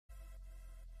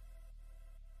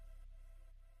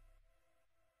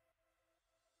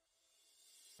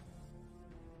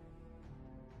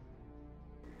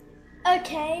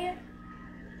Okay,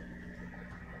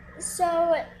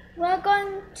 so we're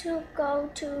going to go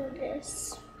to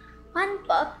this one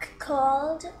book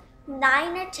called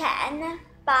 9 or 10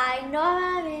 by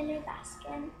Nora Raleigh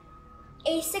Baskin,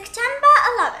 a September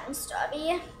 11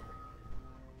 story.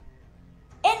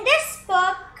 In this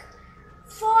book,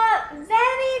 four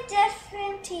very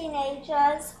different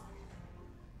teenagers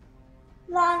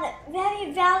learn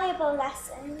very valuable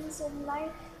lessons in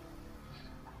life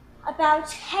about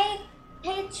hate,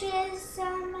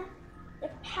 patriotism, the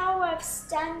power of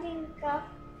standing up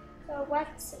for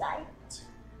what's right.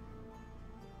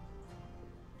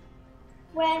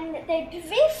 When they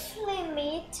briefly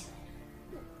meet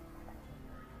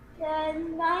the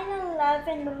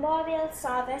 9/11 Memorial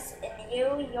Service in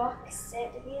New York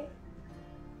City,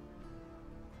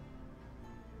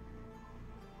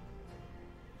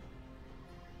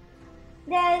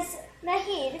 there's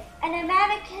Nahid, an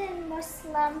American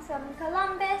Muslim from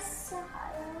Columbus,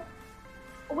 Ohio.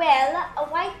 Will, a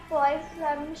white boy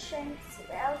from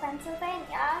Shanksville,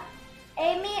 Pennsylvania.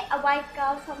 Amy, a white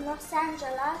girl from Los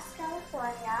Angeles,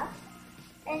 California.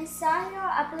 And Samuel,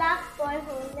 a black boy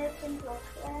who lived in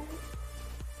Brooklyn,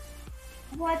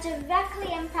 were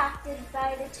directly impacted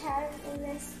by the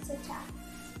terrorist attack.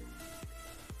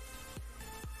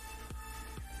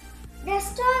 Their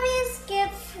stories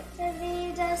give the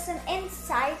reader some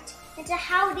insight into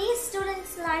how these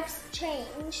students' lives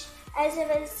changed as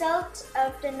a result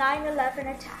of the 9/11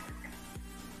 attack.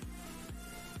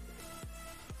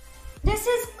 This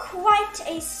is quite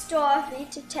a story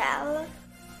to tell.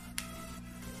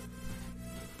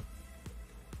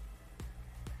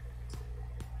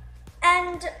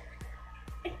 And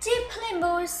it deeply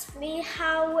moves me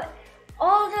how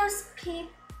all those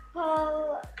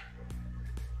people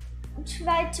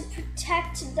tried to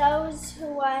protect those who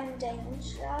were in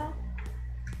danger,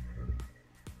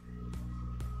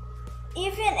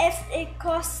 even if it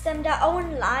cost them their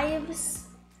own lives.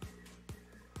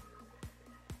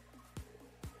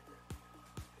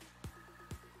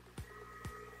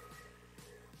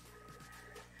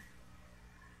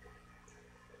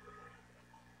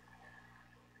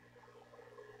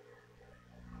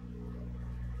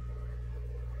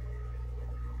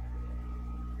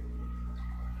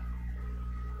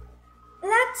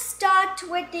 Let's start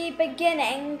with the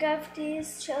beginning of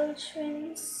these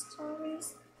children's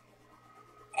stories.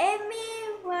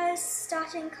 Amy was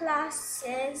starting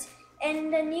classes in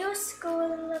the new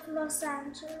school of Los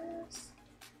Angeles.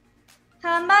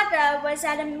 Her mother was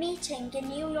at a meeting in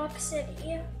New York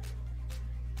City.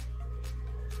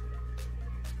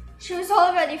 She was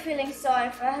already feeling sorry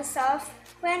for herself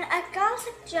when a girl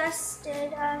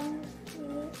suggested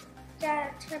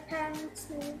that her parents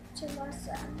moved to Los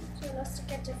Angeles to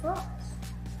get divorced.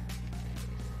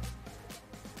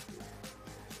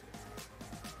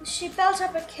 She built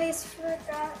up a case for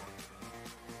that,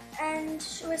 and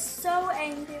she was so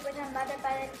angry with her mother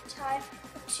by the time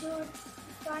that she would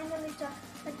finally talk,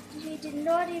 but she did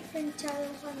not even tell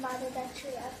her mother that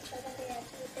she left her at the end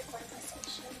of the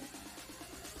conversation.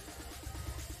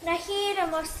 Nahid, a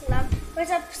Muslim,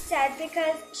 was upset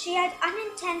because she had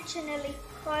unintentionally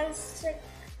caused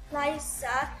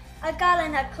Lisa, a girl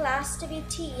in her class, to be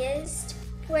teased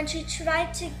when she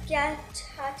tried to get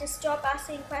her to stop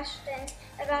asking questions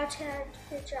about her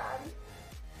hijab.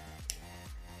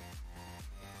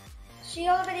 She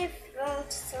already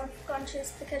felt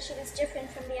self-conscious because she was different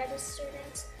from the other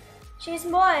students. She was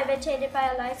more irritated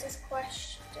by Eliza's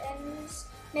questions,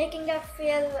 making her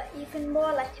feel even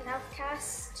more like an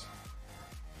outcast.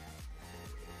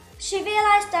 She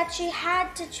realized that she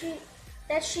had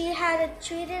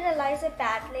treated Eliza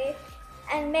badly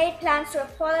and made plans to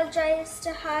apologize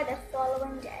to her the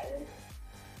following day.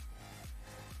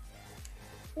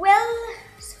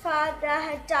 Will's father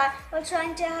had died while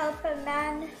trying to help a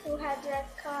man who had a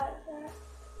car.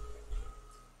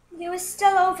 He was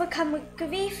still overcome with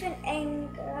grief and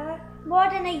anger more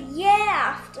than a year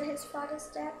after his father's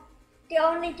death. The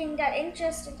only thing that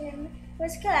interested him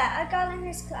was Claire, a girl in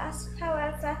his class.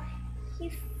 However, he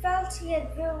felt he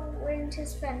had ruined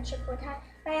his friendship with her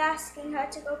by asking her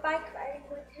to go bike riding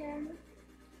with him,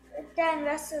 but then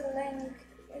wrestling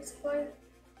his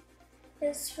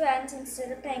friends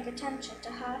instead of paying attention to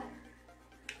her.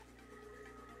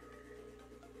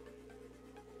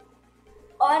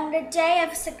 On the day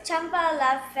of September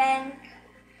 11th,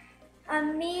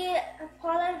 Ami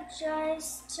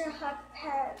apologized to her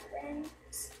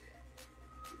parents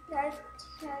that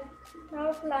had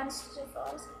no plans to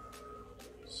divorce.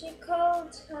 She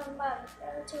called her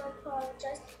mother to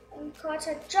apologize and caught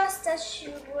her just as she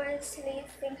was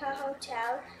leaving her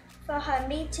hotel for her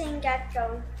meeting at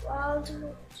the World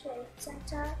Trade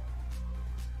Center.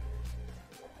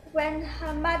 When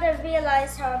her mother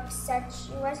realized how upset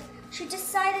she was, she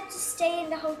decided to stay in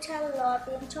the hotel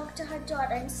lobby and talk to her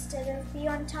daughter instead of be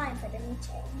on time for the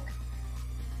meeting.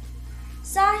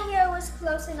 Sahir was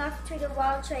close enough to the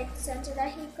World Trade Center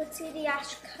that he could see the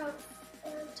ash-covered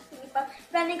people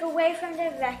running away from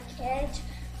the wreckage,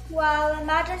 while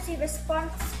emergency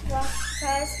response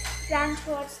workers ran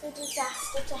towards the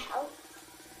disaster to help.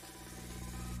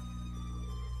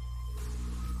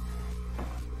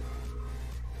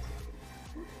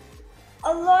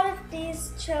 A lot of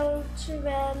these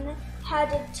children had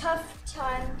a tough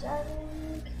time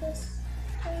during this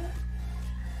thing.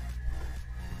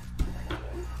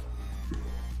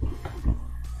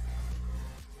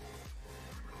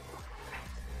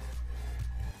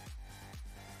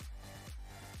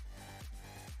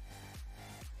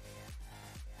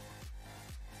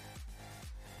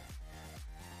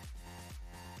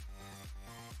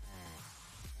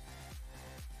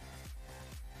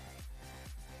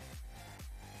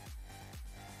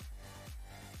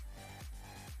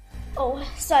 Oh,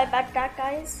 sorry about that,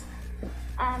 guys.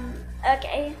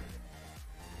 Okay.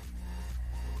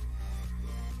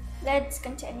 Let's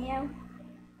continue.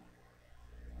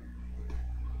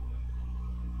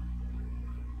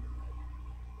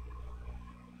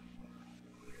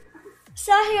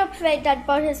 Sahir prayed that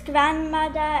both his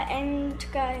grandmother and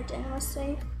guardian were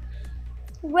safe.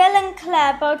 Will and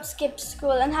Claire both skipped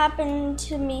school and happened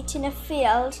to meet in a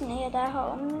field near their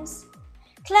homes.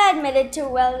 Claire admitted to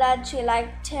Will that she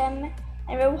liked him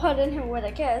and rewarded him with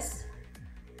a kiss.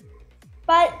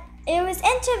 But it was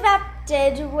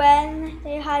interrupted when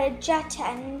they had a jet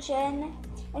engine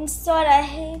and saw a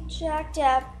hijacked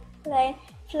airplane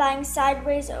flying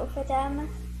sideways over them.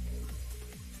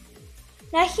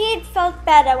 Nahid felt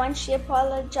better when she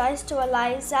apologized to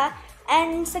Eliza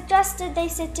and suggested they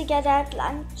sit together at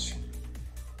lunch.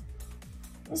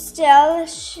 Still,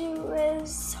 she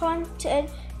was haunted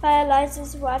by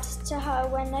Eliza's words to her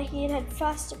when Nahid had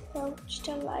first approached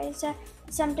Eliza.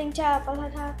 Something terrible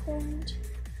had happened.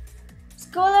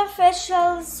 School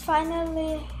officials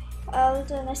finally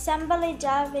held an assembly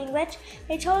during which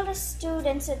they told the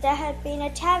students that there had been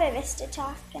a terrorist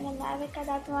attack in America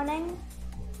that morning.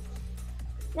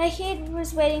 Nahid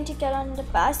was waiting to get on the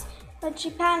bus, but she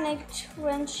panicked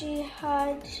when she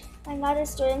heard another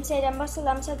student say that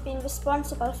Muslims had been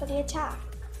responsible for the attack.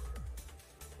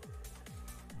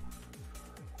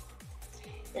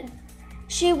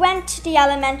 She went to the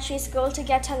elementary school to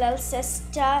get her little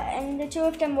sister, and the two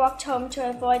of them walked home to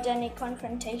avoid any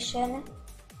confrontation.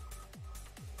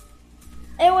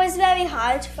 It was very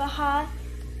hard for her.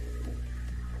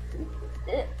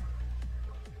 It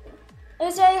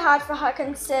was very hard for her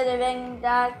considering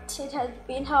that it had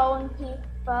been her own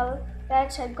people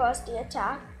that had caused the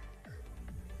attack.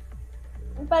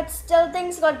 But still,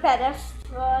 things got better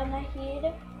for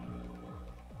Nahid.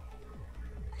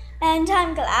 And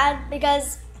I'm glad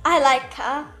because I like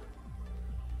her.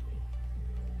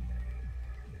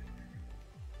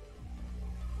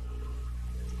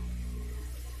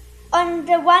 On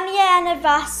the 1-year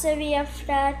anniversary of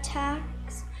the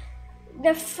attacks,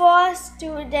 the 4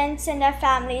 students and their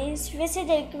families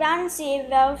visited Ground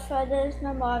Zero for the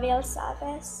memorial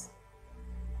service.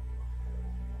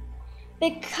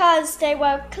 Because they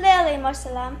were clearly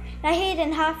Muslim, Nahid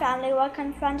and her family were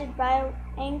confronted by an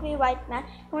angry white man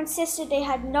who insisted they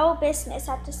had no business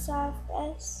at the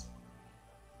service.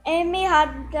 Amy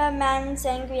heard the man's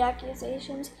angry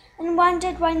accusations and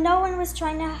wondered why no one was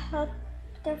trying to help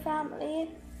their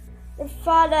family. The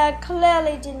father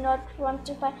clearly did not want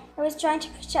to fight and was trying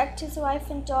to protect his wife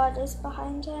and daughters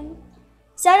behind him.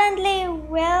 Suddenly,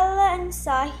 Will and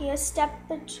Sahir stepped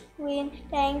between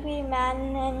the angry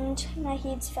man and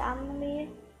Nahid's family.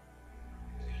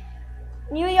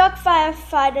 New York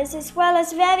firefighters, as well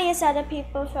as various other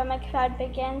people from a crowd,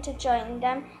 began to join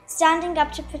them, standing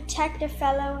up to protect their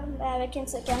fellow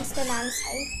Americans against the man's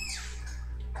hate.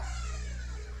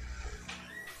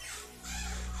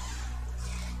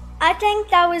 I think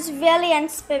that was really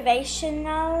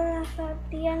inspirational for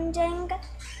the ending.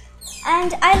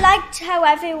 And I liked how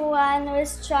everyone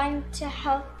was trying to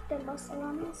help the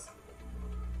Muslims.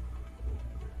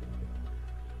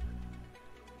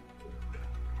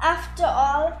 After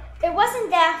all, it wasn't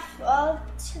their fault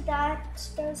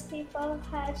that those people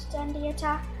had done the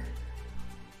attack.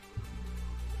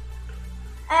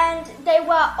 And they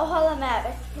were all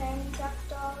Americans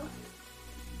after all.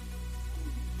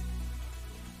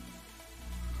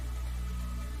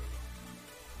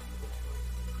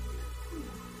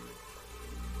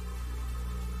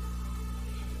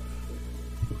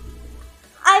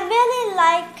 I really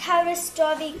like how the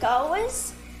story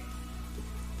goes,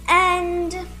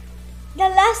 and the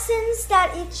lessons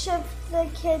that each of the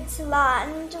kids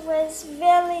learned was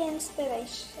really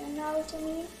inspirational to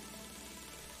me.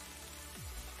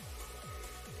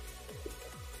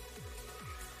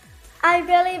 I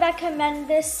really recommend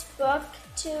this book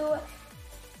to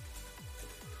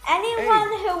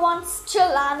anyone who wants to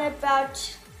learn about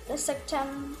the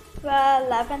September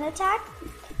 11 attack,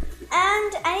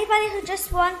 and anybody who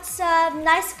just wants a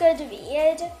nice good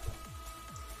read.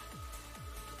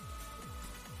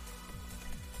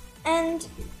 And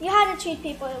you have to treat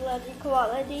people with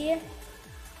equality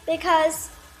because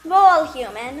we're all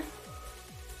human.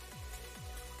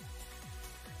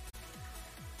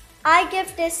 I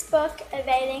give this book a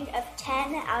rating of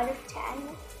 10 out of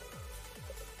 10.